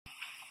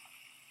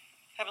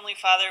Heavenly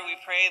Father, we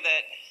pray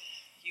that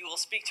you will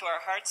speak to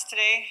our hearts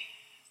today,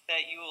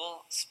 that you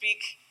will speak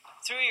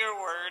through your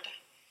word,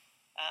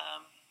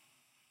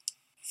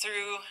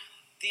 through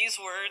these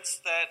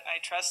words that I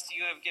trust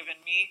you have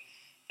given me,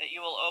 that you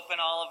will open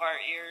all of our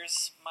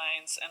ears,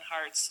 minds, and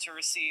hearts to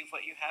receive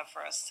what you have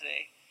for us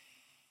today.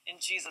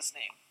 In Jesus'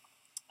 name,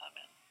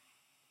 amen.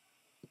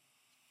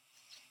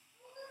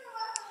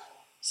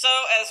 So,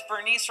 as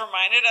Bernice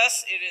reminded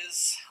us, it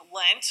is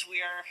Lent. We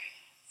are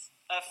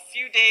a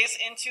few days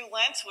into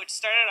Lent, which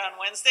started on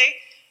Wednesday,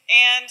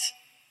 and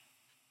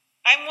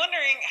I'm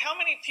wondering how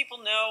many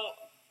people know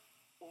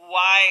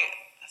why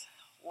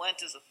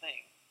Lent is a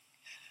thing.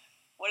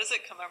 What is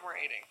it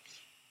commemorating?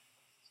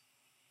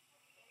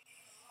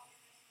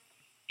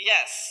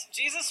 Yes,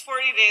 Jesus'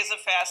 40 days of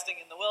fasting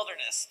in the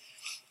wilderness.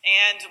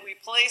 And we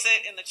place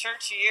it in the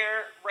church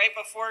year right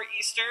before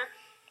Easter.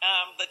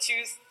 The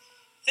two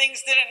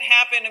things didn't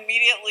happen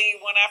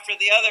immediately one after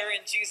the other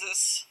in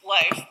Jesus'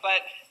 life,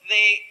 but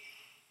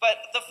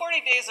the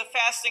 40 days of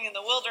fasting in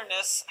the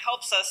wilderness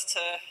helps us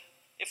to,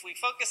 if we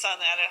focus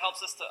on that, it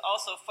helps us to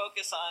also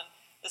focus on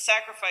the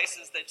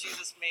sacrifices that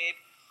Jesus made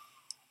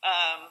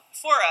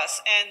for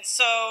us. And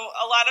so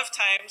a lot of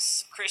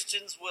times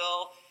Christians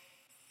will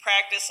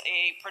practice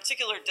a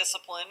particular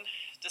discipline,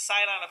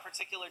 decide on a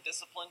particular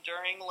discipline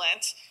during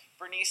Lent.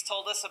 Bernice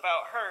told us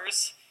about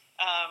hers,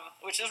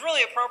 which is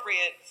really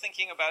appropriate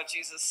thinking about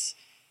Jesus'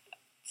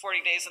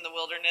 40 days in the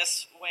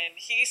wilderness when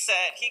he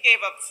said he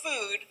gave up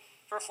food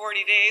for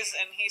 40 days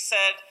and he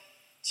said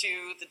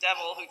to the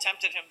devil who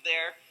tempted him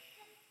there,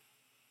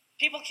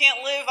 people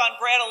can't live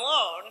on bread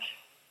alone,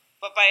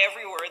 but by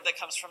every word that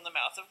comes from the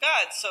mouth of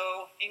God.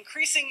 So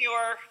increasing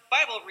your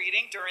Bible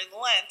reading during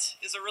Lent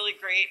is a really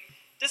great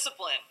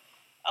discipline.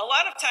 A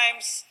lot of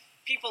times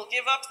people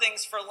give up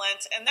things for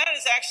Lent, and that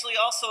is actually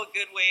also a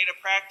good way to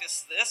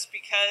practice this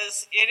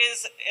because it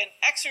is an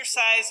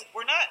exercise.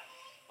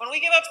 When we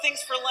give up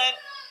things for Lent,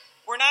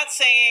 we're not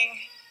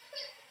saying,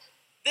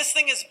 this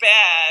thing is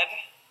bad,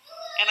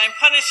 and I'm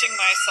punishing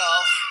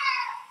myself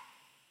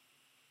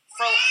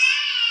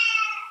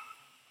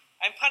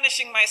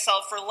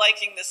for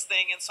liking this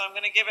thing, and so I'm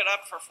going to give it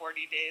up for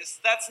 40 days.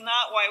 That's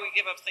not why we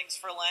give up things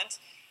for Lent.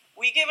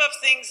 We give up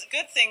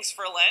good things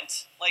for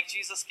Lent, like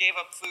Jesus gave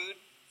up food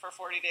for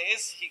 40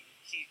 days. He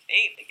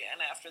ate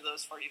again after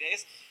those 40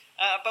 days.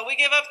 But we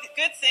give up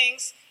good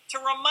things to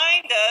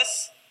remind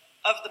us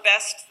of the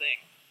best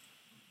thing.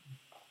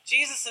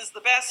 Jesus is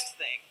the best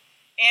thing.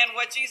 And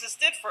what Jesus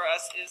did for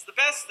us is the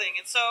best thing.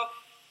 And so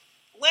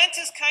Lent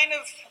is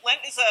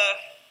a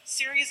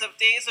series of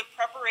days of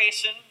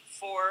preparation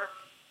for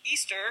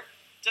Easter,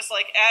 just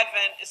like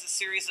Advent is a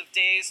series of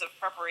days of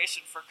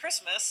preparation for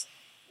Christmas,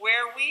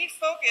 where we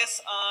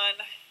focus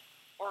on,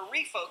 or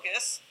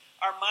refocus,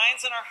 our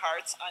minds and our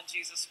hearts on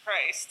Jesus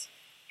Christ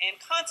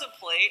and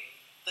contemplate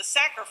the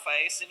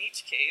sacrifice, in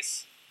each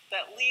case,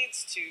 that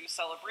leads to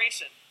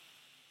celebration.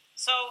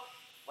 So,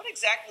 what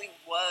exactly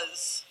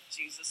was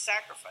Jesus'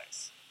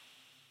 sacrifice?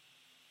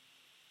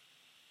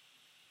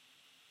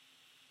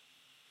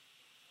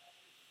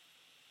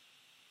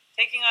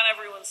 Taking on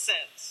everyone's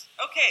sins.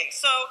 Okay,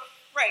 so,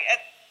 right,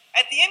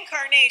 at the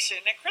incarnation,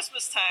 at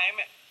Christmas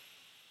time,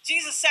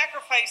 Jesus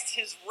sacrificed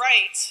his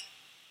right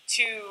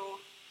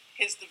to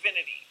his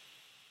divinity.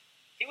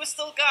 He was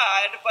still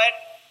God, but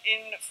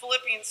in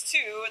Philippians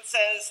 2, it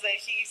says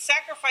that he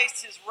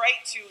sacrificed his right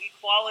to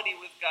equality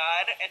with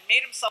God and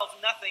made himself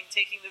nothing,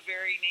 taking the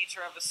very nature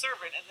of a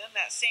servant. And then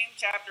that same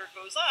chapter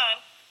goes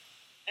on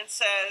and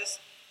says,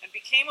 and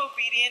became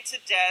obedient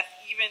to death,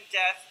 even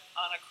death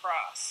on a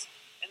cross.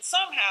 And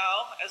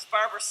somehow, as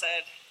Barbara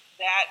said,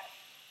 that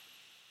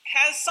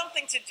has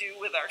something to do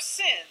with our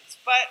sins.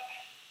 But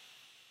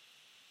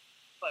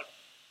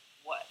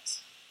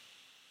what?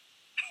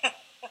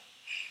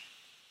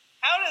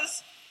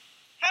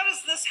 How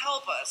does this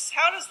help us?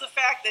 How does the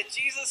fact that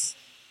Jesus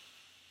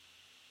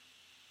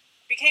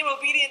became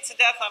obedient to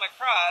death on a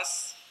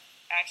cross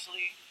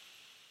actually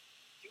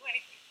do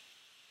anything?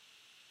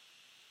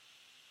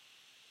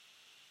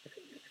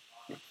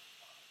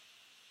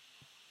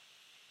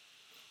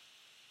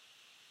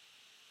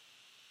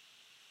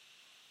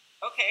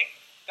 Okay,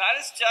 God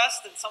is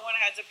just, and someone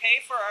had to pay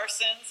for our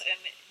sins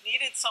and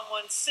needed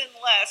someone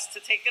sinless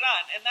to take it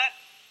on. And that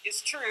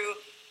is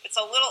true.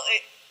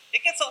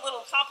 It gets a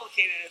little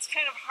complicated. It's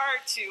kind of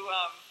hard to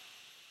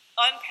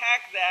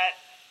unpack that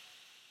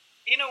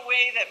in a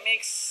way that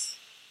makes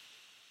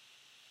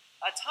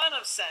a ton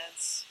of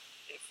sense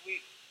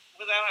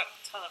without a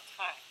ton of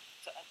time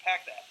to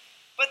unpack that.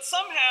 But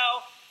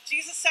somehow,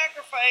 Jesus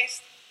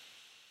sacrificed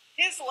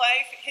his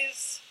life,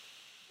 his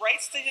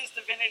rights to his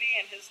divinity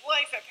and his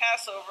life at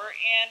Passover,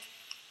 and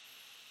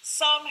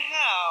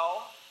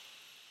somehow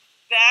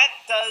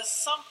that does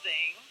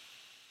something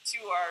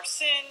to our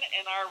sin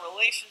and our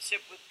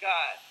relationship with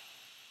God.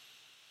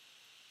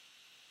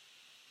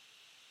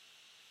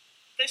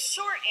 The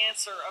short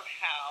answer of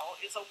how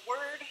is a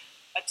word,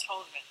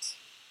 atonement.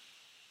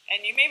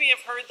 And you maybe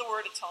have heard the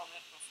word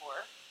atonement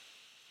before.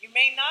 You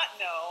may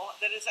not know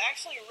that it's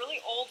actually a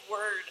really old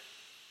word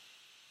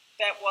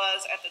that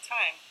was, at the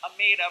time, a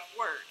made-up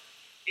word.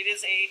 It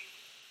is a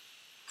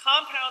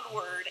compound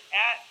word,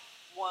 at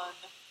one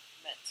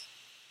meant.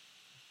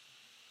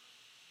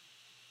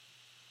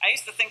 I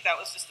used to think that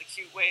was just a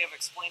cute way of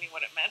explaining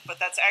what it meant, but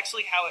that's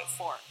actually how it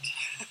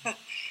formed.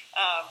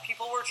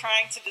 People were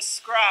trying to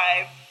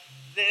describe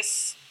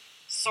this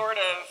sort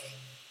of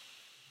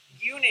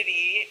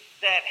unity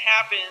that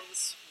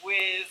happens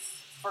with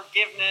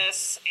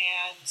forgiveness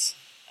and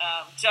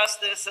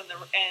justice and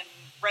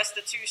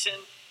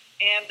restitution,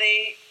 and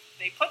they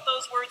put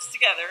those words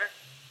together.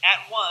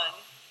 At one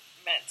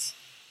meant.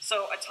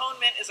 So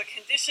atonement is a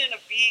condition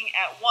of being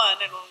at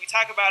one, and when we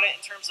talk about it in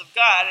terms of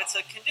God, it's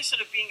a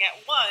condition of being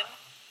at one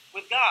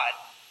with God.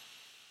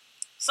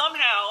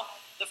 Somehow,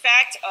 the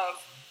fact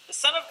of the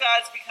Son of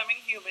God's becoming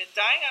human,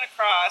 dying on a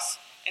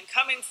cross, and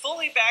coming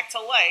fully back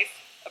to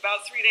life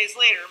about 3 days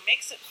later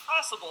makes it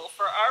possible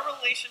for our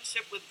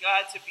relationship with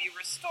God to be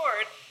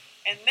restored,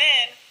 and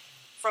then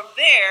from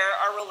there,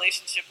 our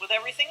relationship with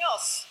everything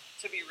else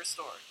to be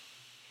restored.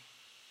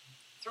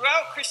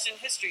 Throughout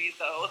Christian history,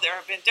 though, there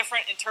have been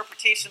different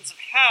interpretations of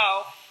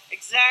how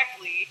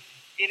exactly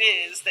it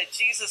is that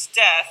Jesus'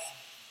 death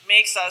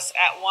makes us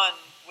at one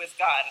with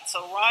God. And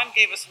so Ron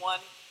gave us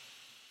one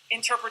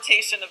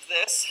interpretation of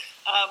this.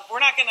 We're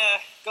not going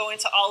to go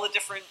into all the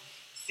different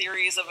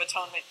theories of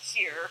atonement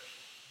here,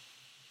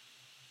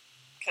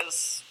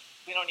 because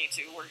we don't need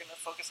to. We're going to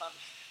focus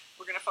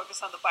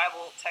on the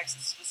Bible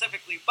text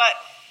specifically.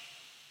 But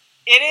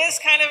it is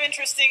kind of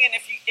interesting, and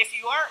if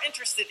you are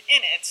interested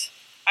in it,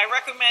 I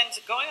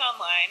recommend going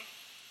online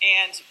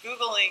and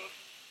Googling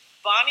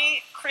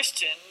Bonnie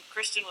Christian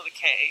with a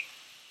K,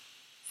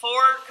 4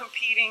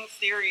 competing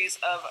theories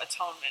of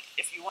atonement,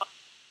 if you want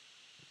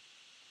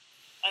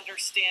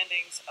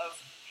understandings of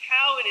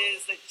how it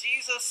is that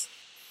Jesus'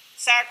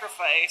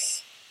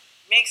 sacrifice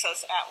makes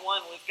us at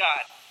one with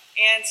God.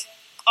 And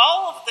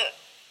all of the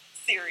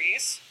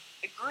theories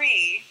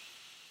agree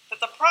that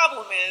the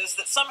problem is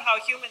that somehow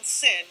human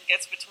sin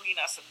gets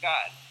between us and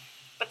God.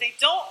 But they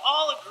don't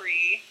all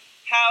agree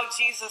how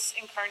Jesus'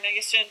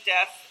 incarnation,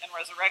 death, and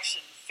resurrection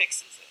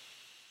fixes it.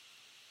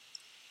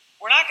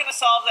 We're not going to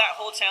solve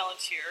that whole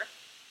challenge here,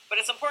 but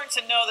it's important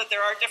to know that there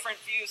are different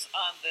views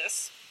on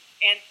this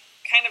and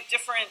kind of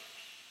different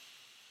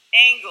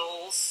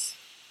angles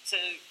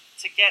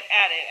to get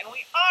at it. And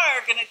we are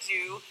going to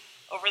do,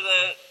 over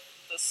the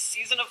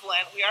season of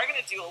Lent, we are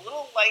going to do a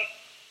little light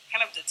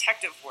kind of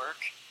detective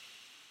work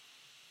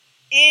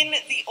in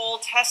the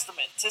Old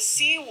Testament to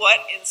see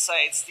what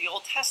insights the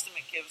Old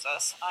Testament gives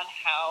us on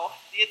how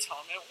the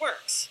atonement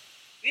works.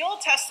 The Old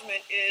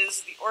Testament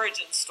is the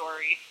origin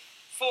story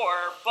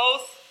for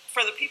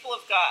the people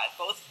of God,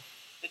 both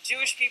the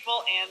Jewish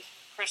people and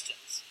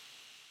Christians.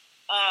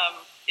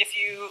 If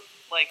you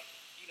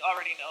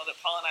already know that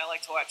Paul and I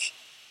like to watch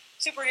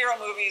superhero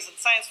movies and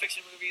science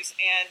fiction movies,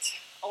 and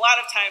a lot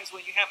of times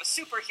when you have a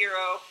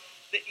superhero,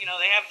 that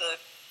they have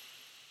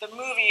the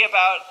movie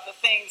about the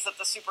things that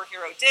the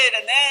superhero did,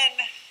 and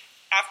then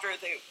after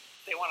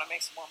they want to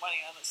make some more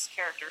money on this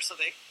character, so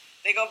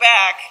they go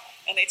back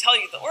and they tell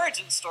you the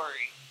origin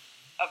story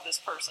of this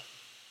person.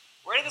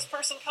 Where did this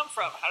person come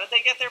from? How did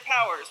they get their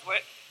powers?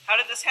 How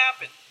did this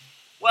happen?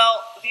 Well,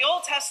 the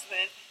Old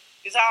Testament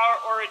is our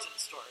origin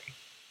story.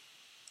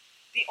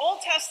 The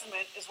Old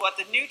Testament is what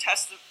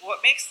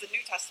makes the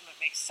New Testament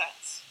make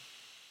sense.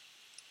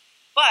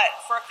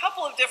 But for a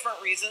couple of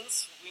different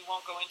reasons we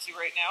won't go into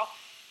right now,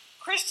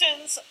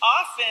 Christians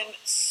often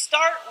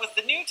start with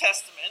the New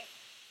Testament,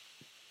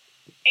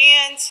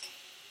 and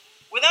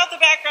without the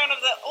background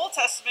of the Old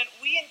Testament,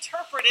 we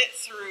interpret it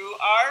through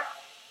our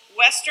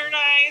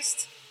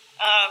westernized,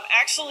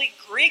 actually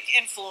Greek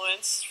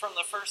influence from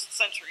the first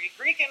century,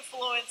 Greek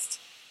influenced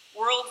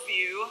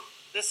worldview,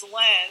 this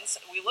lens.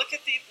 We look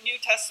at the New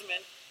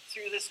Testament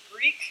through this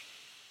Greek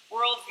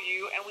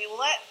worldview, and we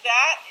let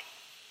that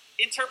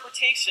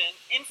interpretation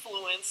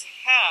influence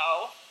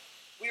how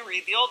we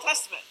read the Old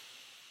Testament,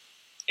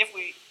 if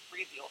we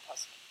read the Old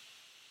Testament.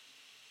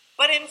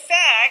 But in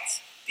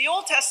fact, the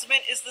Old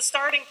Testament is the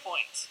starting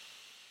point.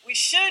 We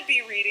should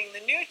be reading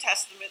the New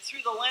Testament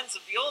through the lens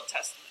of the Old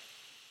Testament.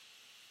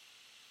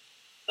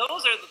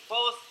 Those are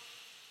both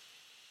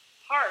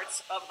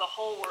parts of the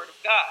whole Word of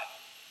God.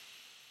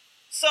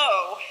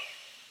 So,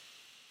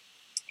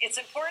 it's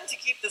important to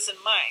keep this in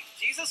mind.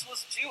 Jesus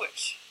was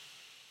Jewish,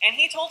 and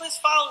he told his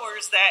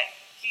followers that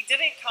he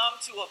didn't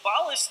come to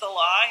abolish the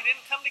law, he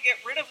didn't come to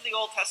get rid of the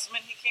Old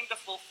Testament, he came to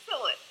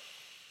fulfill it.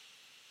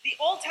 The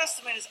Old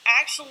Testament is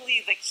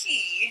actually the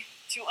key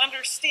to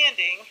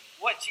understanding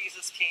what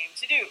Jesus came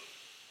to do.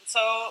 And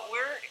so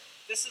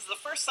this is the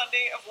first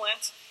Sunday of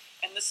Lent,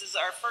 and this is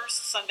our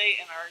first Sunday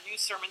in our new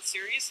sermon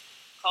series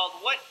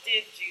called What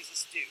Did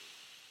Jesus Do?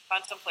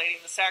 Contemplating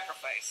the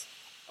Sacrifice.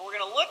 And we're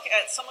going to look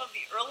at some of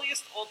the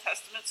earliest Old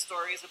Testament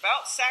stories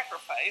about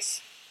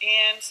sacrifice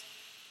and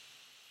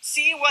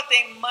see what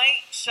they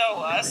might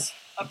show us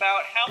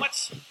about how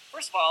much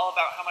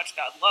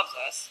God loves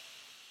us,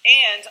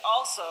 and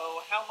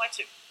also how much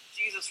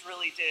Jesus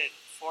really did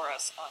for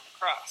us on the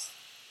cross.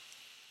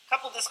 A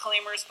couple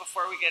disclaimers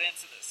before we get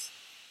into this.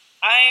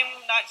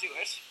 I'm not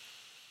Jewish.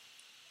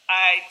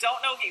 I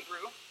don't know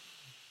Hebrew.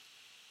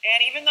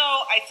 And even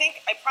though I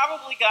think I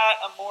probably got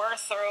a more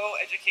thorough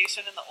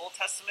education in the Old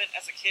Testament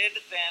as a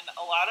kid than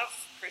a lot of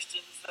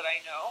Christians that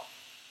I know,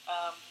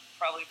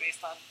 probably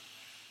based on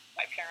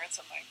my parents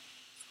and my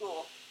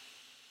school,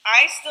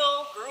 I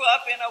still grew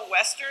up in a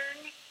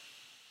Western,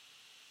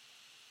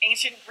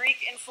 ancient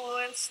Greek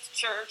influenced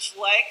church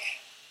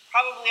like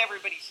probably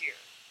everybody here.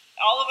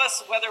 All of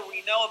us, whether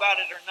we know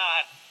about it or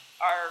not,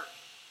 our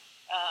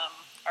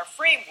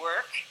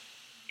framework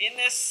in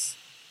this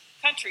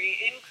country,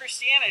 in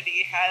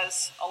Christianity,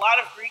 has a lot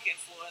of Greek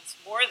influence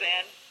more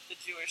than the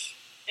Jewish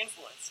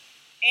influence.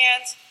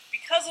 And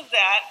because of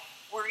that,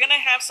 we're going to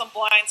have some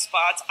blind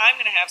spots. I'm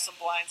going to have some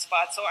blind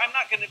spots, so I'm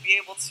not going to be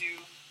able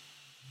to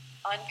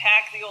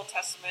unpack the Old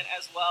Testament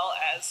as well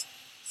as,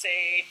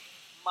 say,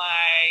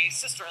 my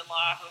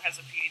sister-in-law who has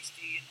a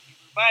PhD in the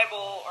Hebrew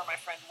Bible, or my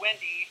friend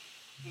Wendy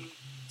who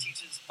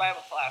teaches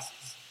Bible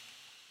classes.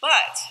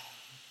 But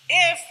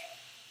if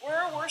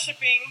we're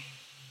worshiping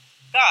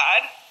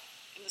God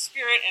in the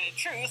spirit and in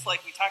truth,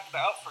 like we talked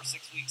about for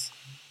 6 weeks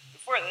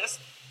before this,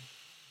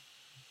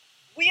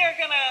 we are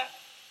going to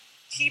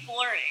keep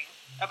learning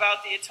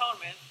about the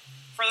atonement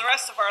for the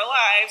rest of our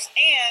lives,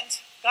 and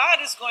God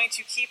is going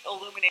to keep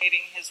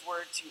illuminating his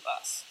word to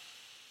us.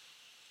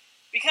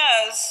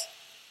 Because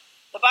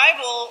the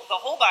Bible,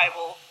 the whole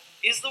Bible,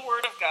 is the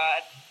word of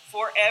God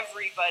for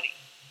everybody.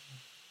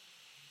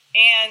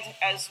 And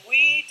as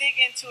we dig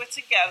into it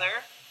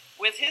together,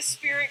 with his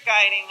spirit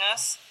guiding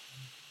us,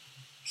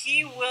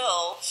 he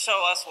will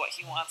show us what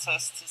he wants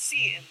us to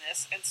see in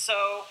this. And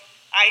so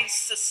I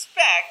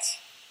suspect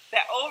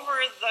that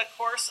over the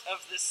course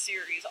of this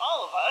series,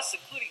 all of us,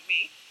 including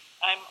me,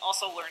 I'm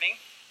also learning,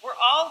 we're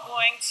all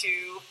going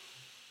to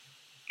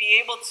be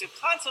able to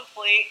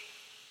contemplate,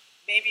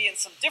 maybe in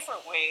some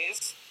different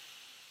ways,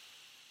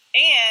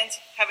 and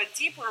have a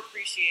deeper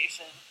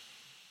appreciation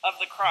of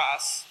the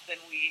cross than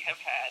we have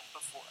had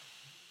before.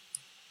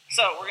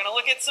 So we're going to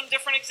look at some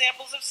different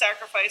examples of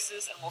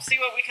sacrifices, and we'll see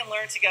what we can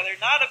learn together,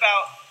 not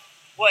about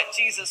what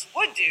Jesus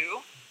would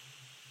do,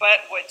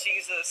 but what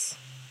Jesus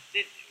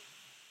did do.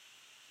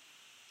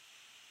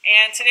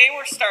 And today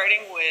we're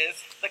starting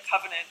with the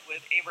covenant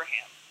with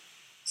Abraham.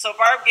 So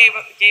Barb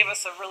gave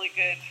us a really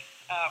good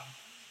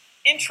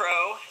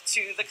intro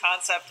to the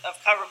concept of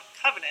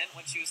covenant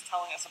when she was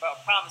telling us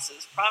about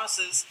promises.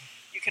 Promises,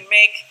 you can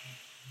make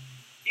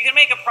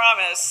a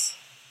promise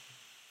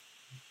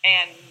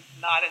and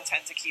not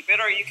intend to keep it,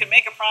 or you can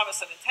make a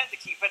promise and intend to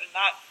keep it and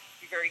not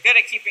be very good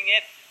at keeping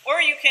it,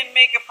 or you can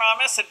make a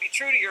promise and be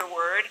true to your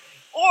word,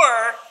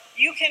 or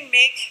you can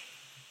make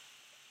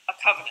a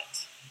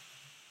covenant.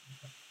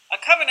 A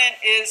covenant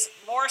is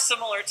more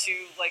similar to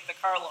like the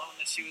car loan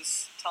that she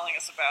was telling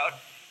us about.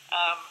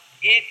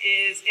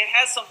 It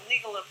has some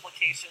legal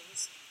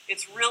implications.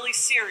 It's really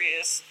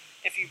serious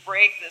if you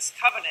break this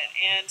covenant.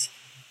 And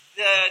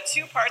the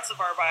two parts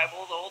of our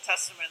Bible, the Old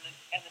Testament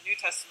and the New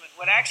Testament,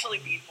 would actually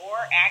be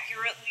more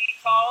accurately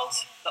called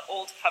the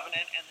Old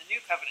Covenant and the New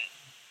Covenant.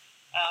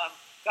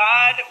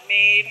 God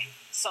made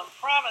some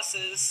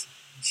promises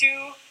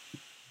to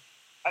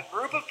a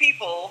group of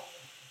people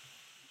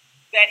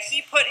that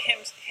he put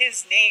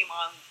his name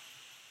on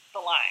the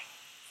line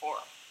for.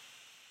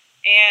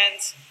 And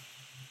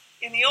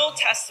in the Old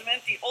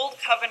Testament, the Old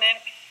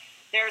Covenant,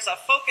 there's a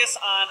focus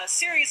on a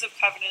series of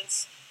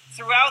covenants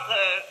throughout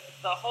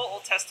the whole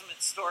Old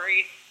Testament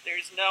story.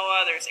 There's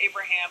Noah, there's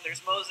Abraham,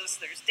 there's Moses,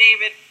 there's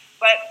David,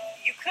 but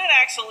you could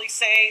actually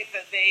say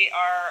that they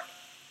are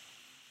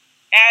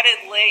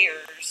added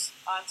layers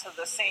onto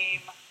the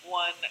same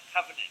one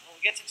covenant. When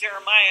we get to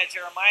Jeremiah,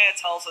 Jeremiah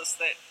tells us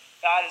that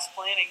God is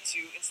planning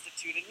to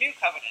institute a new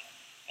covenant,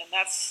 and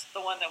that's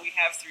the one that we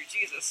have through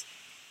Jesus.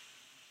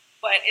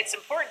 But it's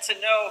important to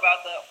know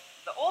about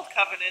the Old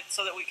Covenant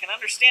so that we can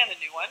understand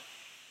the new one.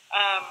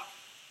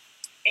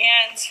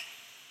 And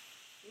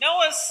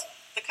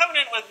the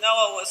covenant with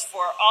Noah was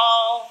for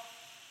all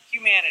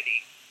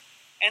humanity.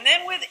 And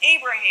then with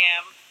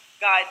Abraham,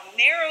 God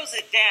narrows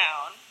it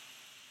down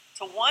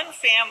to one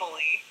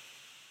family,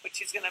 which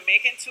he's going to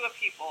make into a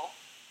people,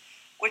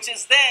 which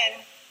is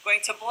then going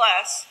to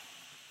bless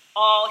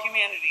all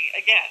humanity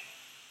again.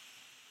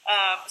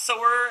 So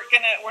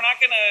we're not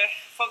gonna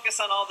focus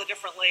on all the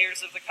different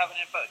layers of the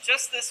covenant, but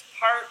just this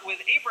part with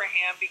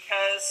Abraham,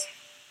 because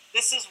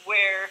this is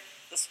where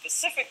the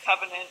specific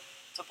covenant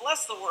to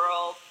bless the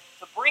world,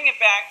 to bring it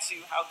back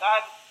to how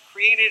God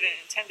created and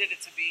intended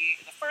it to be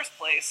in the first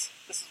place,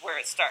 this is where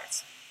it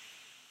starts.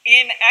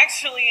 In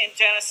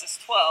Genesis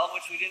 12,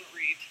 which we didn't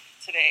read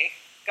today,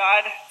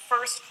 God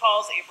first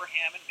calls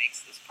Abraham and makes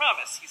this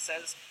promise. He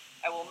says,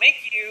 I will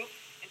make you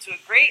into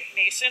a great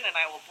nation, and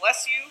I will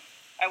bless you.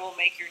 I will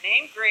make your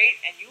name great,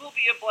 and you will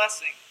be a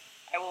blessing.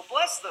 I will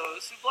bless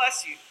those who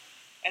bless you,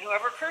 and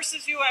whoever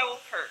curses you, I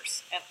will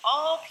curse, and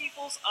all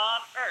peoples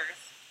on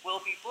earth will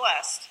be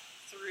blessed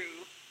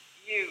through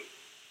you.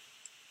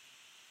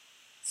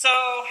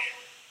 So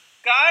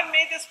God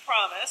made this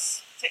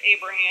promise to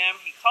Abraham.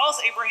 He calls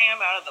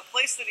Abraham out of the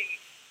place that he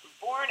was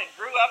born and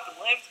grew up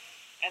and lived,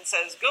 and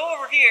says, go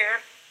over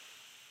here,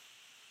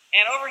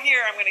 and over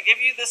here I'm going to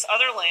give you this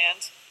other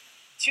land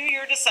to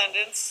your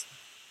descendants,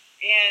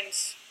 and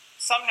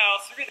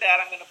somehow through that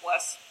I'm going to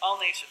bless all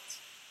nations.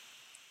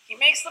 He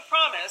makes the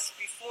promise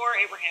before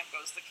Abraham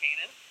goes to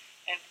Canaan,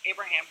 and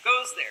Abraham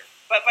goes there.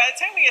 But by the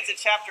time we get to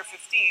chapter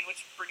 15,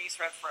 which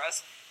Bernice read for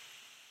us,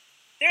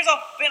 there's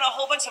been a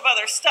whole bunch of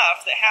other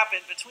stuff that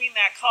happened between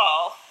that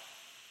call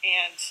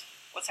and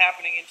what's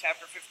happening in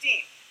chapter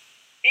 15.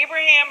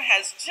 Abraham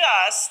has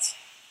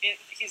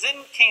he's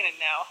in Canaan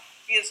now,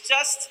 he has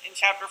just, in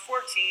chapter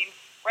 14,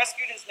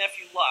 rescued his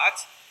nephew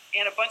Lot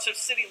and a bunch of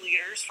city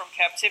leaders from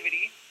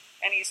captivity,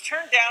 and he's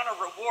turned down a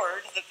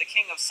reward that the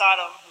king of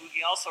Sodom, who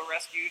he also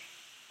rescued,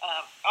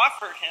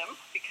 offered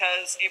him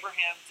because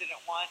Abraham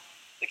didn't want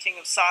the king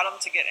of Sodom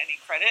to get any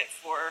credit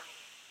for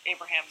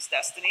Abraham's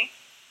destiny.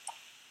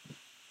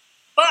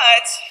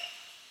 But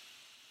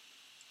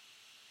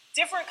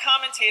different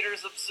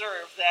commentators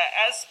observe that,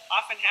 as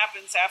often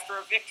happens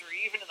after a victory,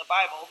 even in the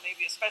Bible,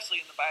 maybe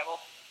especially in the Bible,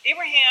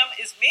 Abraham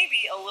is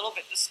maybe a little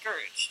bit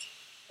discouraged.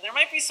 And there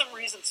might be some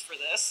reasons for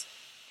this.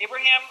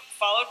 Abraham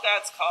followed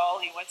God's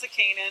call, he went to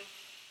Canaan,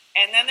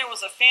 and then there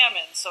was a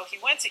famine, so he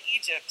went to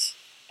Egypt,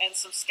 and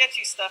some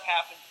sketchy stuff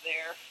happened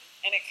there,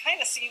 and it kind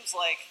of seems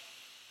like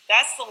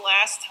that's the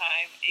last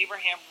time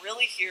Abraham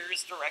really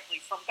hears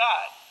directly from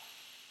God.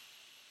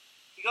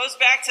 He goes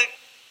back to,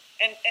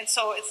 and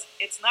so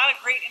it's not a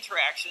great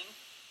interaction.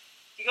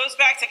 He goes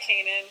back to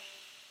Canaan.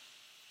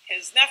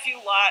 His nephew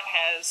Lot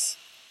has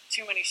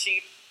too many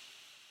sheep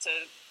to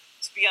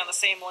be on the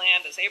same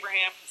land as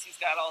Abraham because he's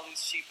got all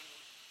these sheep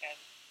and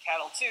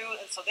cattle too.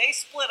 And so they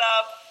split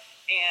up,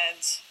 and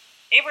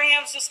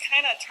Abraham's just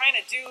kind of trying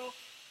to do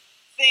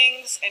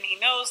things, and he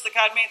knows that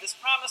God made this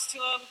promise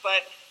to him,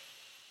 but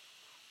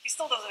he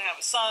still doesn't have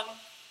a son,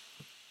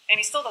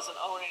 and he still doesn't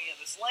own any of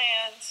this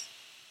land.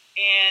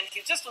 And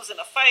he just was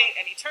in a fight,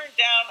 and he turned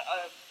down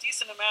a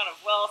decent amount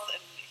of wealth, and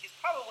he's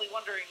probably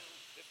wondering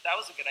if that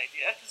was a good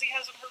idea, because he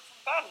hasn't heard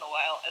from God in a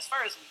while, as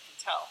far as we can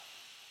tell.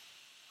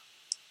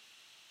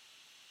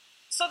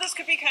 So this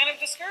could be kind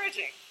of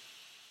discouraging.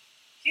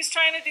 He's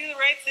trying to do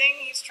the right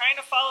thing, he's trying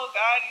to follow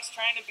God, he's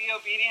trying to be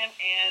obedient,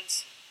 and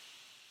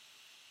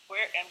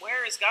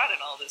where is God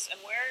in all this, and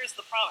where is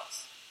the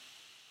promise?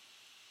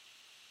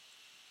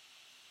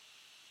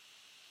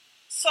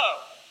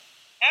 So,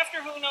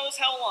 after who knows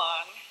how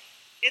long,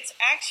 it's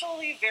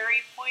actually very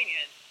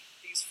poignant,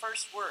 these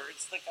first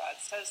words that God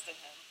says to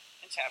him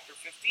in chapter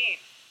 15.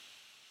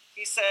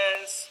 He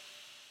says,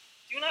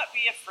 do not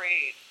be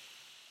afraid,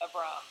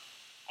 Abram.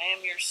 I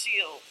am your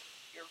shield,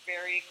 your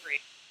very great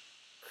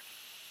Lord.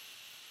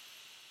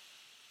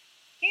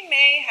 He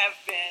may have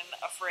been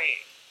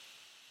afraid.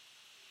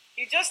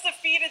 He just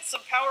defeated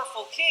some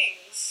powerful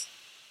kings,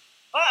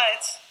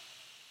 but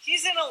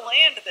he's in a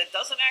land that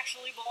doesn't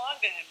actually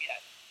belong to him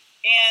yet.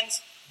 And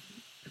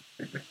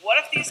what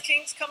if these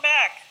kings come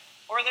back,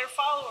 or their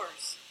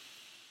followers?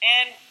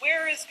 And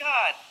where is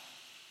God?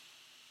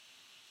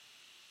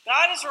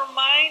 God is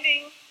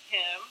reminding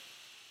him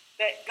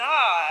that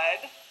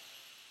God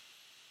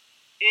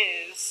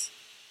is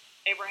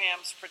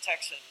Abraham's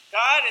protection.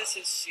 God is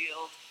his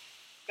shield.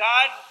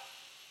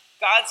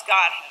 God's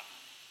got him.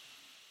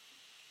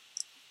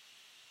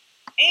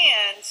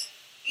 And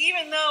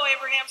even though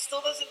Abraham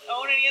still doesn't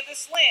own any of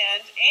this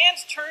land and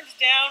turned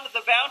down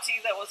the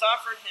bounty that was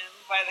offered him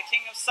by the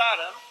king of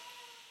Sodom,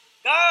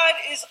 God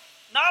is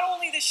not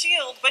only the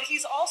shield, but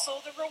he's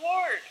also the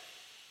reward.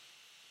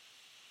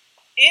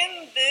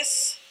 In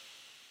this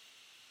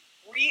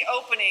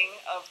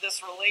reopening of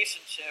this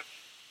relationship,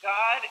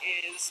 God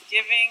is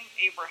giving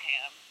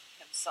Abraham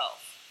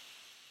himself.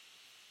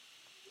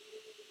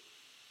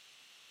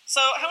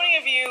 So how many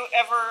of you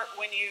ever,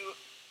 when you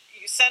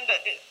send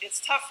it's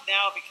tough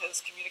now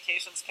because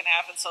communications can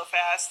happen so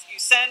fast.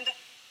 You send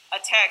a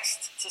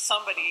text to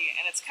somebody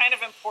and it's kind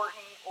of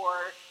important,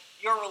 or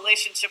your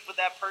relationship with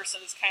that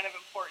person is kind of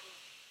important,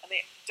 and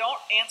they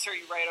don't answer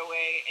you right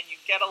away and you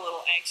get a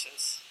little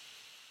anxious.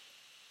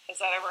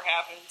 Has that ever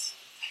happened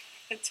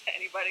to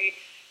anybody?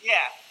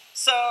 Yeah.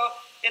 So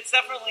it's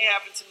definitely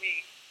happened to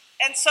me.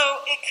 And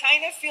so it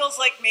kind of feels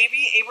like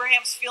maybe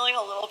Abraham's feeling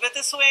a little bit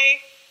this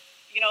way.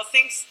 You know,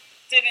 things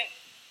didn't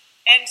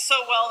end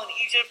so well in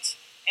Egypt,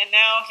 and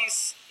now he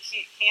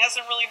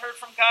hasn't really heard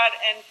from God,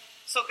 and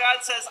so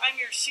God says,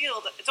 I'm your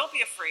shield, don't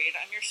be afraid,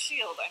 I'm your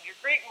shield, I'm your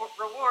great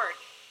reward.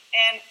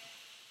 And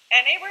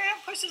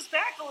Abraham pushes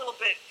back a little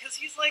bit, because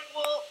he's like,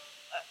 well,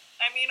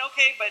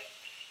 okay, but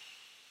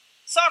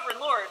Sovereign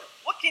Lord,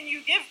 what can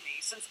you give me?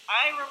 Since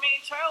I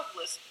remain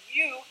childless,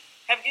 you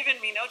have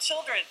given me no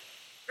children.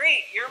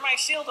 Great, you're my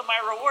shield and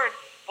my reward,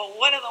 but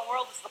what in the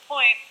world is the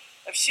point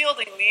of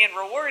shielding me and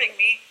rewarding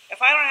me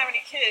if I don't have any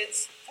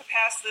kids to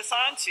pass this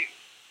on to?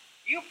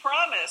 You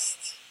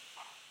promised,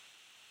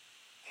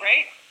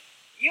 right?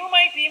 You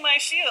might be my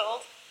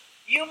shield,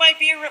 you might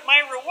be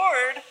my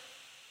reward,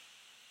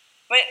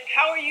 but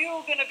how are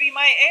you going to be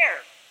my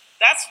heir?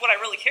 That's what I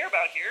really care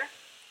about here.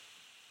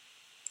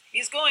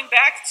 He's going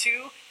back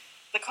to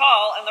the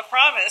call and the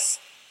promise.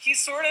 He's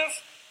sort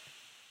of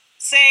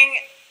saying,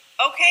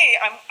 okay,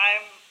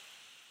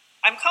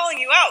 I'm calling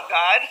you out,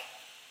 God.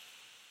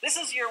 This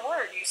is your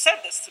word. You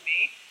said this to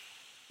me.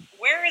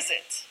 Where is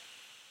it?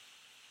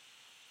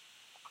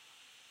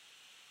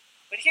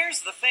 But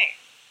here's the thing.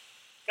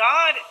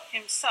 God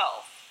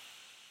himself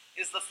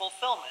is the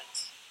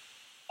fulfillment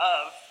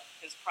of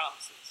his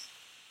promises.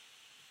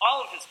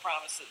 All of his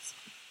promises.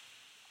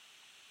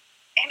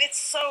 And it's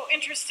so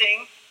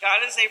interesting. God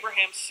is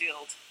Abraham's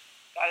shield.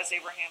 God is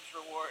Abraham's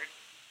reward.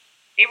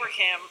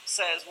 Abraham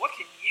says, what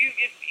can you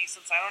give me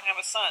since I don't have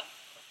a son?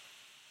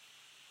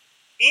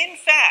 In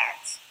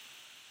fact,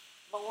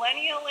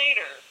 millennia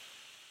later,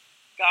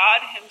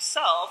 God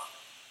himself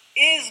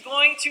is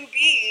going to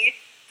be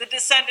the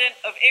descendant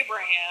of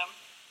Abraham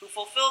who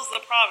fulfills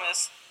the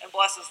promise and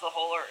blesses the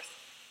whole earth.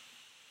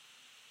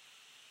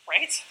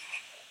 Right?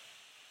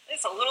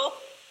 It's a little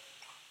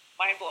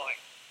mind-blowing.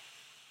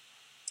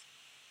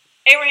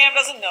 Abraham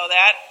doesn't know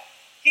that.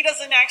 He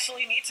doesn't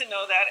actually need to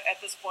know that at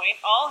this point.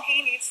 All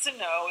he needs to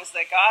know is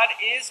that God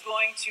is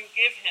going to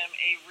give him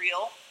a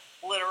real,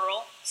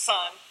 literal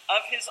son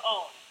of his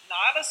own.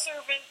 Not a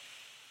servant,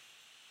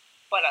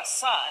 but a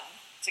son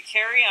to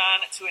carry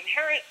on, to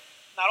inherit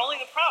not only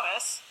the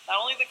promise, not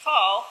only the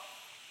call,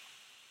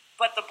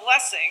 but the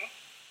blessing,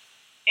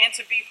 and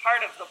to be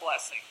part of the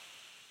blessing.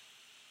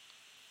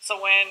 So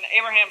when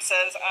Abraham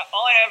says,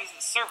 all I have is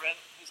a servant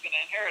who's going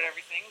to inherit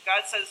everything,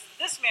 God says,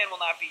 this man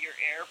will not be your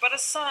heir, but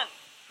a son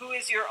who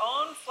is your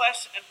own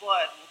flesh and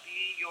blood will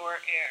be your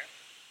heir.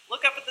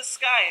 Look up at the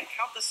sky and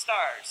count the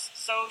stars,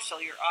 so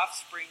shall your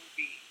offspring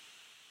be.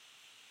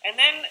 And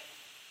then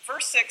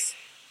verse 6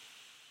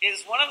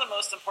 is one of the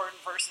most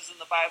important verses in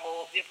the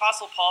Bible. The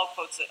Apostle Paul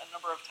quotes it a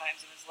number of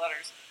times in his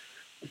letters.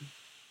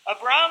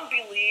 Abraham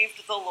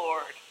believed the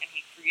Lord, and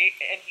he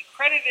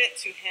credited it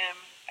to him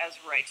as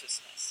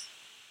righteousness.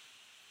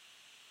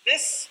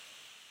 This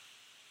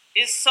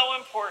is so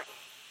important.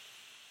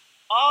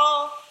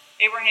 All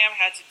Abraham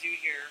had to do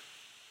here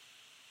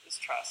is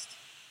trust.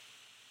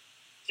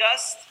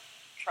 Just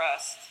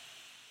trust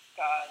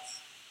God's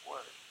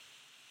word,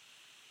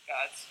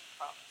 God's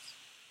promise.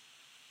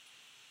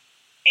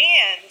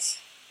 And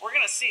we're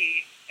going to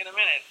see in a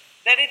minute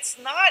that it's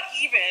not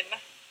even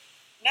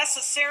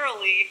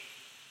necessarily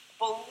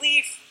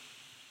belief.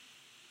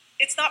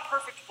 It's not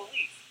perfect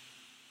belief.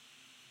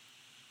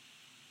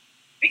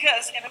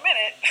 Because in a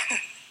minute,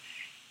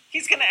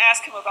 he's going to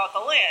ask him about the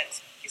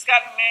land. He's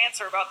gotten an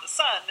answer about the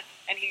son,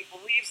 and he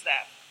believes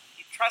that.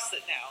 He trusts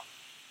it now.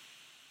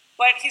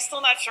 But he's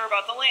still not sure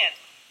about the land.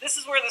 This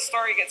is where the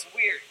story gets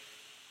weird.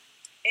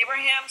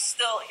 Abraham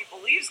he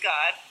believes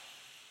God,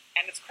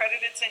 and it's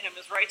credited to him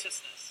as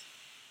righteousness.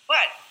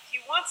 But he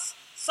wants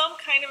some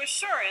kind of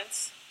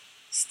assurance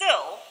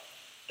still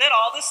that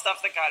all this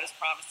stuff that God has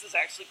promised is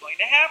actually going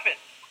to happen.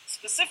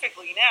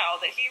 Specifically now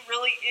that he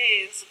really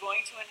is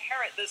going to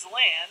inherit this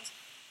land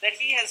that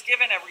he has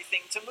given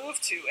everything to move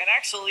to and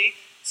actually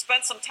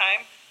spent some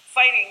time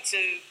fighting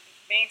to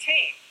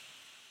maintain.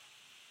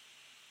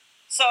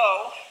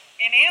 So,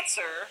 in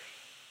answer,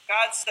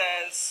 God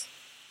says,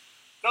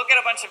 go get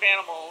a bunch of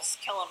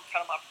animals, kill them,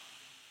 cut them up.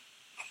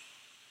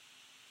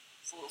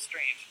 It's a little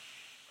strange,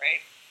 right?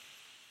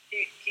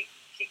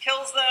 He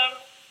kills them.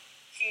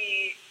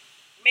 He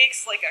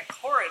makes like a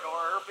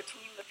corridor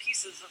between the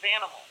pieces of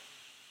animal.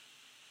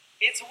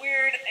 It's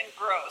weird and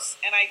gross.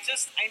 And I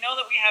know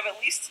that we have at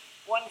least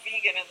one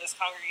vegan in this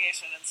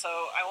congregation. And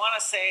so I want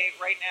to say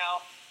right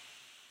now,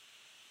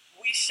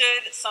 we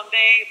should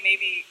someday,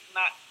 maybe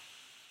not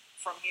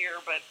from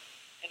here, but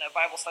in a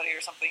Bible study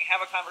or something,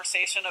 have a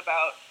conversation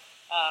about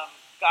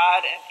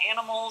God and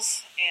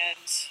animals,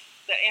 and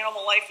that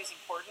animal life is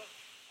important.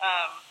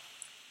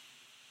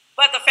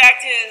 But the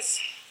fact is,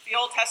 the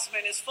Old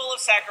Testament is full of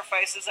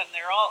sacrifices, and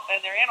they're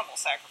animal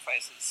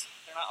sacrifices.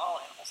 They're not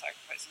all animal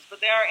sacrifices,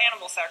 but they are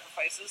animal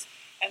sacrifices,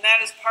 and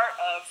that is part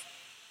of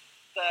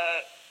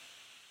the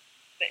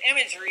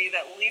imagery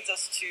that leads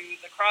us to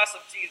the cross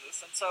of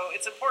Jesus. And so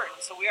it's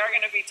important. So we are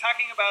going to be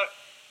talking about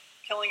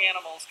killing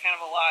animals kind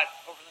of a lot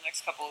over the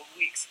next couple of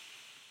weeks.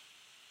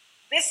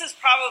 This is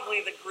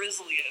probably the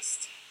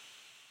grisliest,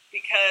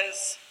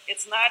 because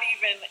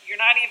you're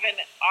not even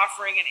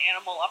offering an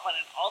animal up on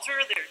an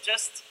altar. They're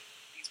just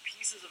these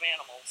pieces of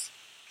animals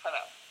cut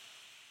up.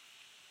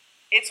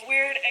 It's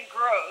weird and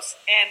gross.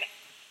 And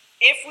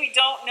if we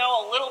don't know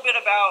a little bit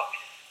about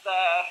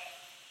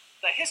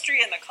the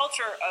history and the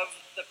culture of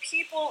the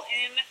people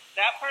in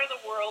that part of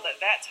the world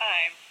at that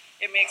time,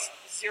 it makes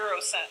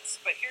zero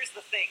sense. But here's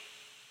the thing.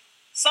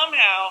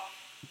 Somehow,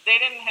 they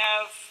didn't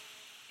have,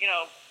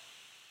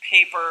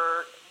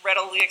 paper,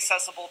 readily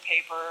accessible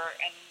paper,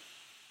 and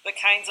the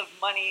kinds of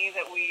money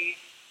that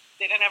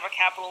they didn't have a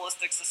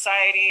capitalistic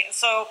society. And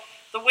so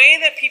the way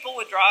that people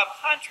would draw up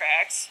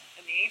contracts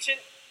in the ancient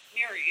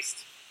Near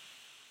East,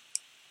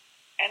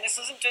 and this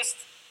isn't just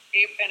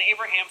an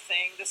Abraham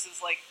thing, this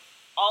is like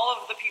all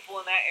of the people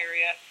in that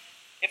area,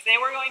 if they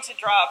were going to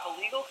draw up a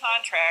legal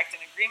contract, an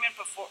agreement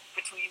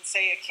between,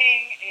 say, a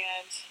king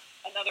and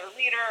another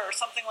leader or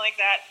something like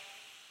that,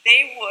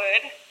 they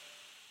would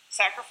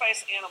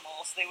sacrifice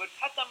animals, they would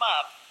cut them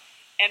up,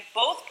 And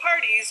both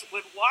parties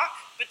would walk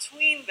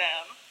between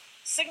them,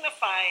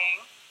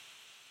 signifying,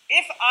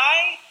 if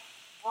I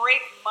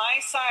break my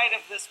side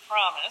of this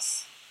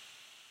promise,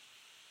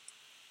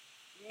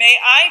 may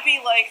I be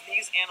like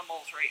these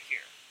animals right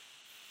here.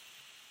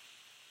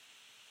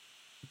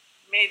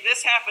 May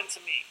this happen to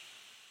me.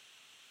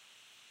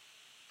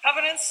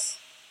 Covenants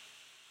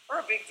are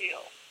a big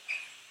deal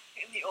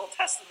in the Old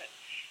Testament.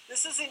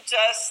 This isn't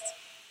just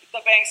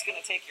the bank's going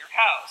to take your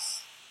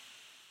house.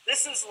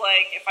 This is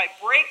like, if I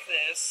break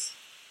this,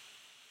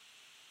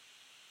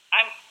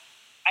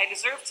 I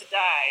deserve to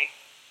die.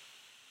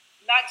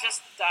 Not just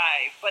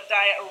die, but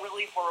die a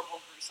really horrible,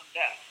 gruesome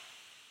death,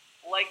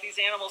 like these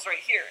animals right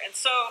here. And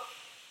so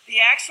the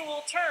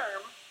actual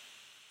term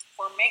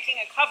for making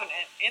a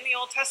covenant in the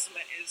Old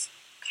Testament is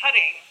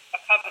cutting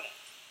a covenant,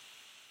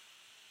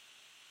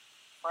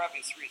 for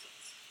obvious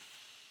reasons.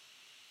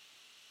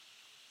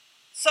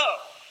 So,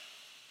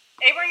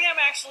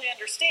 Abraham actually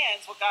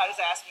understands what God is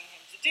asking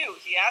him to do.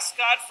 He asks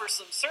God for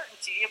some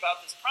certainty about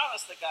this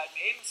promise that God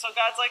made, and so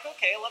God's like,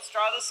 okay, let's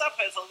draw this up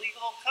as a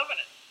legal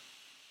covenant.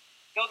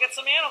 Go get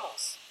some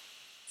animals.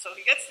 So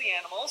he gets the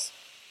animals,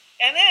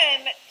 and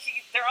then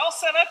they're all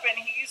set up and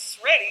he's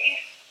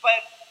ready,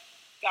 but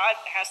God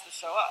has to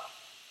show up.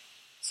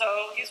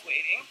 So he's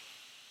waiting,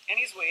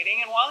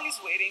 and while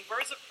he's waiting,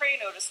 birds of prey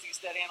notice these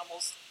dead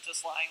animals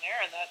just lying there,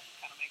 and that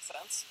kind of makes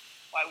sense.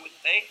 Why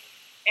wouldn't they?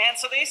 And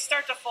so they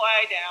start to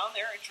fly down.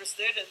 They're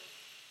interested in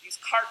these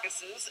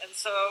carcasses, and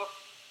so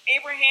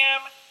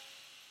Abraham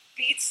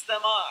beats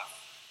them off.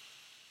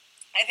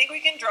 I think we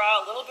can draw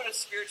a little bit of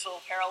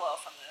spiritual parallel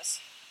from this.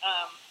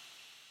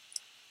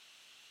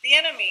 The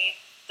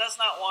enemy does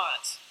not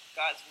want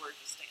God's word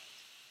to stand.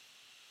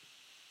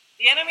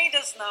 The enemy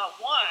does not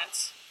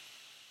want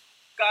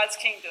God's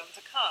kingdom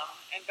to come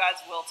and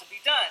God's will to be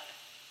done.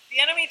 The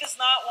enemy does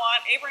not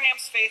want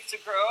Abraham's faith to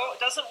grow,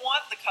 doesn't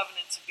want the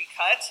covenant to be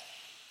cut,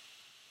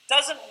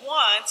 doesn't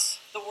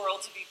want the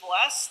world to be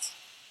blessed,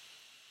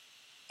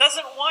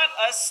 doesn't want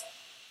us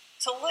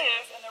to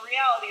live in the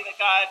reality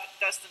that God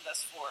destined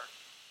us for.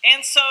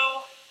 And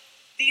so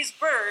these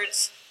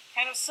birds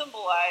kind of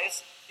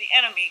symbolize the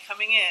enemy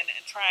coming in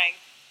and trying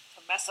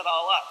to mess it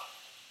all up.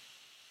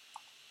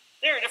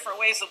 There are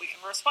different ways that we can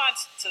respond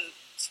to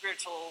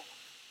spiritual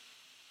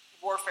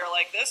warfare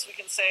like this. We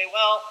can say,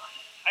 well,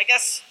 I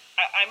guess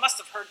I must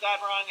have heard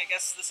God wrong. I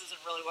guess this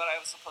isn't really what I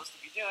was supposed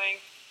to be doing.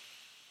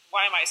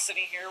 Why am I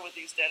sitting here with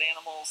these dead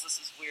animals? This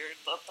is weird.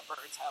 Let the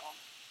birds have them.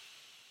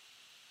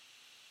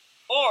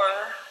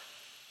 Or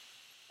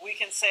we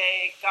can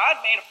say,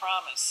 God made a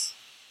promise.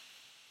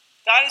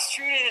 God is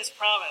true to his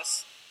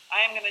promise.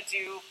 I am going to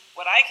do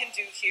what I can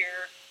do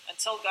here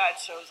until God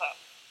shows up.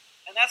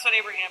 And that's what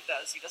Abraham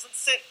does. He doesn't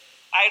sit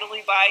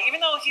idly by,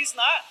 even though he's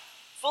not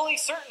fully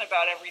certain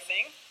about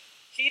everything.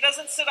 He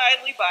doesn't sit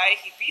idly by.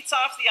 He beats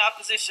off the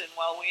opposition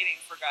while waiting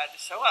for God to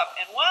show up.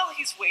 And while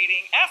he's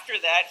waiting, after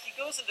that, he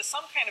goes into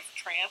some kind of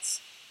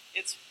trance.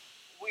 It's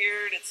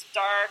weird, it's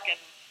dark, and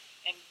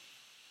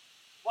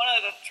one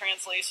of the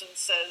translations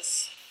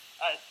says,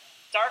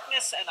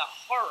 darkness and a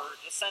horror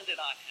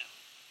descended on him.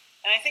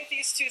 And I think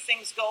these two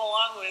things go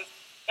along with,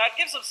 God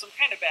gives him some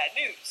kind of bad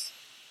news.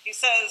 He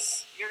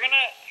says, you're going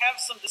to have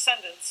some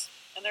descendants,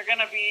 and they're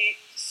going to be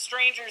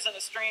strangers in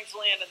a strange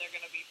land, and they're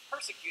going to be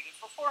persecuted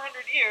for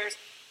 400 years.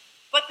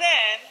 But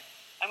then,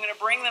 I'm going to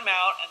bring them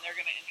out, and they're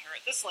going to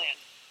inherit this land.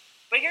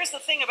 But here's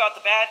the thing about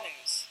the bad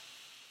news.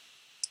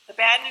 The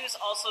bad news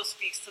also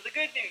speaks to the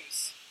good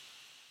news,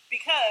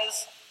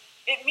 because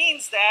it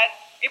means that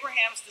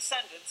Abraham's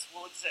descendants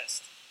will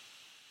exist.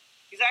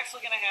 He's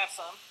actually going to have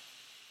some.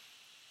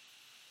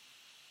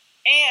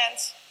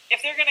 And if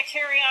they're going to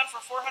carry on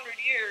for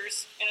 400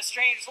 years in a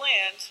strange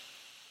land,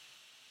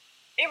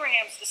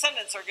 Abraham's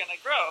descendants are going to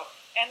grow,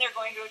 and they're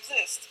going to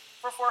exist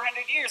for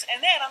 400 years.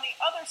 And then on the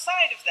other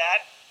side of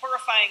that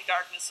horrifying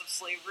darkness of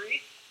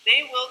slavery,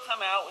 they will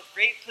come out with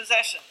great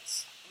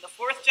possessions. In the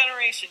fourth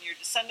generation, your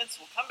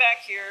descendants will come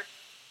back here,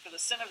 for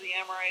the sin of the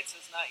Amorites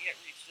has not yet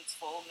reached its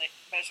full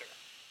measure.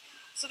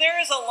 So there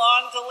is a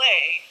long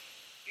delay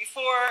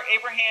before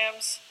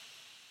Abraham's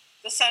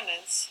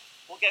descendants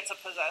will get to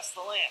possess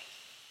the land.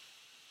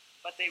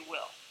 But they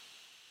will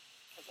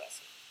possess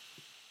it.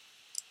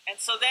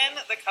 And so then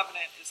the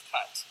covenant is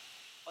cut.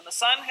 When the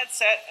sun had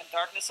set and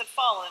darkness had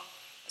fallen,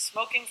 a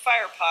smoking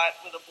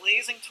firepot with a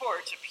blazing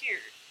torch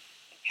appeared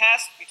and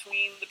passed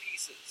between the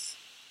pieces.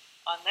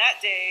 On that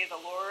day the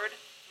Lord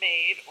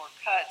made or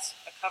cut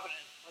a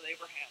covenant with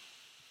Abraham.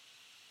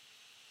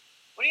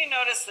 What do you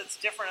notice that's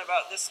different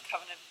about this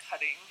covenant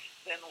cutting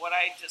than what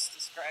I just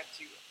described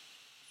to you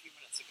a few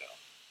minutes ago?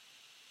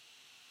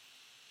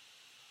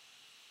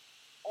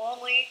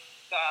 Only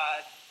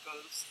God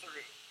goes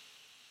through.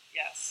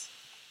 Yes.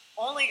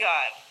 Only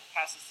God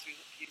passes through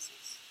the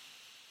pieces.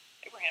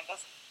 Abraham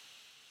doesn't.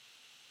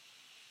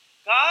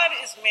 God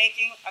is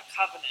making a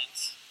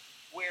covenant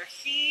where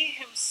he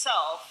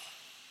himself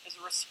is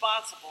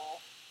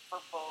responsible for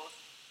both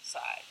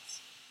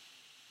sides.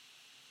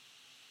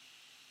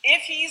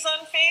 If he's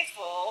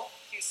unfaithful,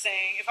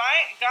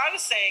 God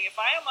is saying, if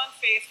I am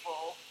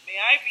unfaithful,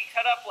 may I be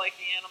cut up like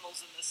the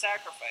animals in the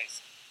sacrifice.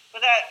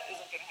 But that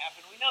isn't going to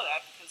happen. We know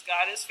that because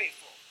God is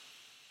faithful.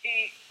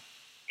 He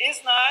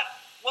is not,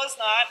 was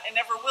not, and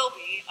never will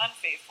be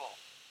unfaithful.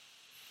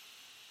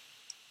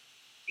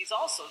 He's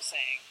also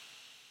saying,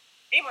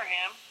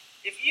 Abraham,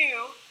 if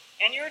you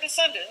and your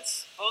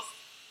descendants, both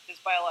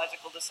his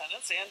biological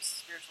descendants and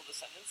spiritual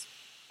descendants,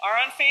 are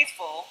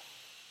unfaithful,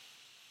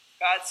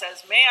 God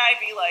says, may I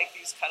be like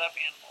these cut up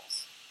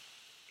animals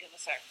in the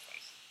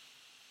sacrifice.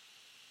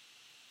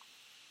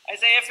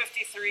 Isaiah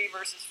 53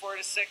 verses 4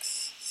 to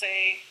 6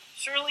 say,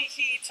 surely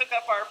he took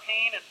up our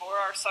pain and bore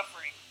our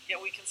suffering,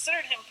 yet we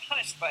considered him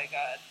punished by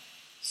God,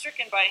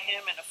 stricken by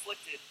him and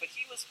afflicted, but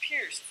he was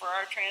pierced for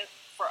our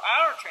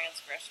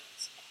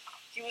transgressions.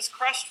 He was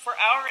crushed for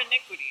our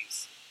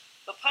iniquities.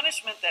 The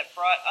punishment that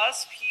brought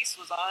us peace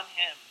was on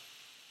him,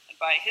 and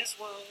by his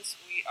wounds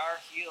we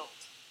are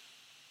healed.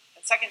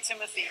 And 2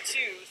 Timothy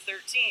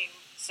 2:13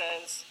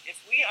 says,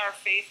 if we are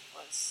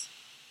faithless,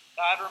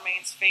 God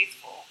remains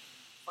faithful,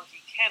 for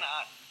he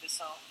cannot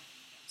disown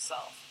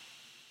himself.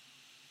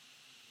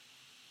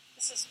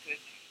 This is good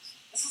news.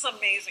 This is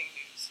amazing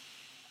news.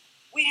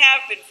 We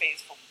have been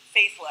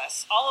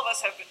faithless. All of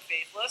us have been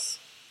faithless.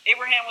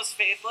 Abraham was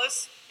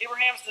faithless.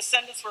 Abraham's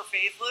descendants were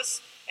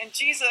faithless. And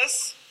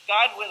Jesus,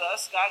 God with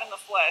us, God in the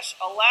flesh,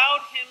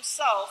 allowed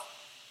himself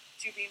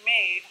to be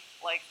made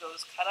like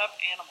those cut up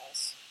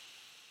animals,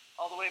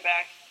 all the way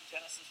back in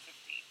Genesis 15.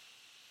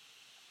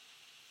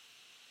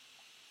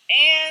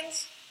 And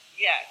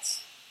yet,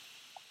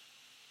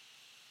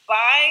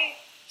 by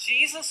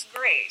Jesus'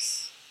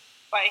 grace,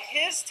 by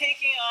his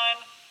taking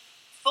on,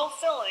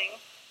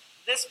 fulfilling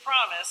this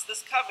promise,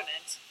 this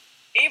covenant,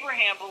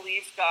 Abraham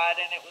believed God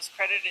and it was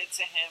credited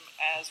to him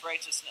as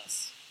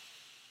righteousness.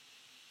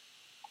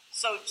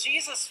 So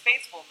Jesus'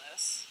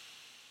 faithfulness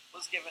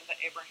was given to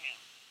Abraham.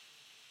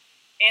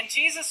 And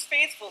Jesus'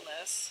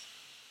 faithfulness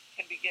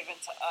can be given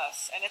to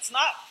us. And it's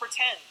not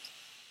pretend.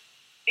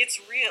 It's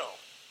real.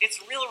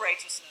 It's real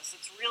righteousness.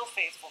 It's real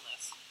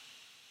faithfulness.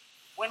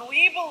 When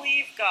we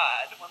believe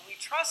God, when we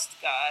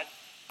trust God,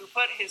 who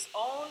put his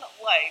own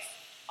life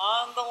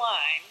on the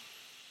line,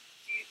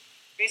 he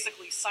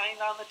basically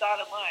signed on the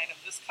dotted line of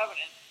this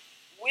covenant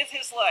with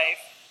his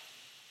life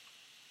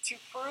to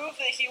prove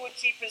that he would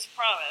keep his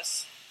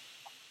promise,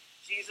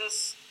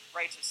 Jesus'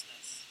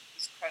 righteousness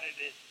is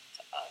credited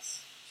to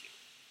us too.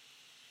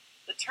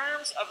 The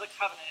terms of the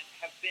covenant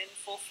have been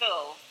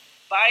fulfilled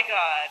by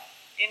God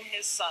in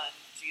his Son,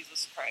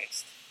 Jesus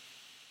Christ.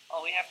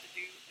 All we have to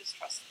do is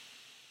trust him.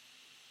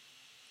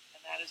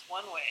 And that is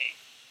one way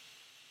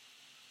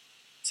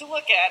to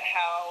look at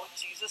how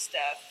Jesus'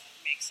 death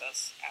makes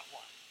us at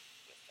one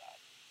with God.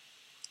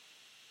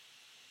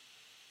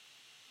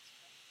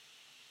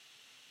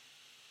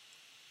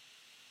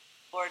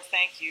 Lord,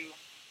 thank you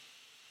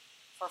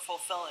for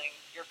fulfilling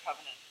your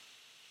covenant.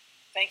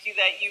 Thank you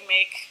that you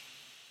make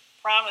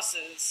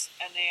promises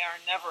and they are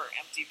never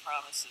empty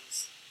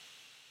promises.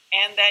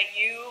 And that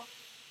you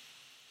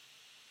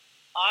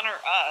honor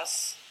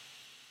us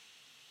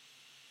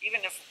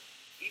even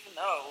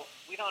though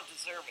we don't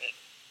deserve it,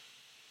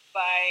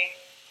 by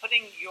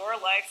putting your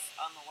life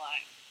on the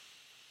line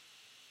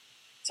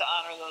to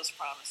honor those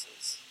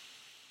promises,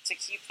 to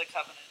keep the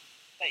covenant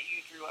that you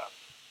drew up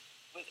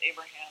with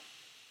Abraham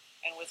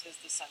and with his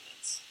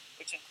descendants,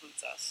 which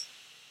includes us.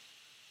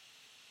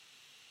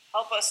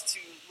 Help us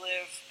to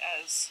live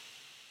as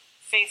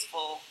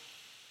faithful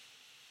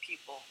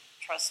people,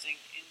 trusting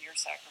in your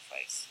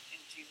sacrifice. In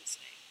Jesus'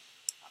 name.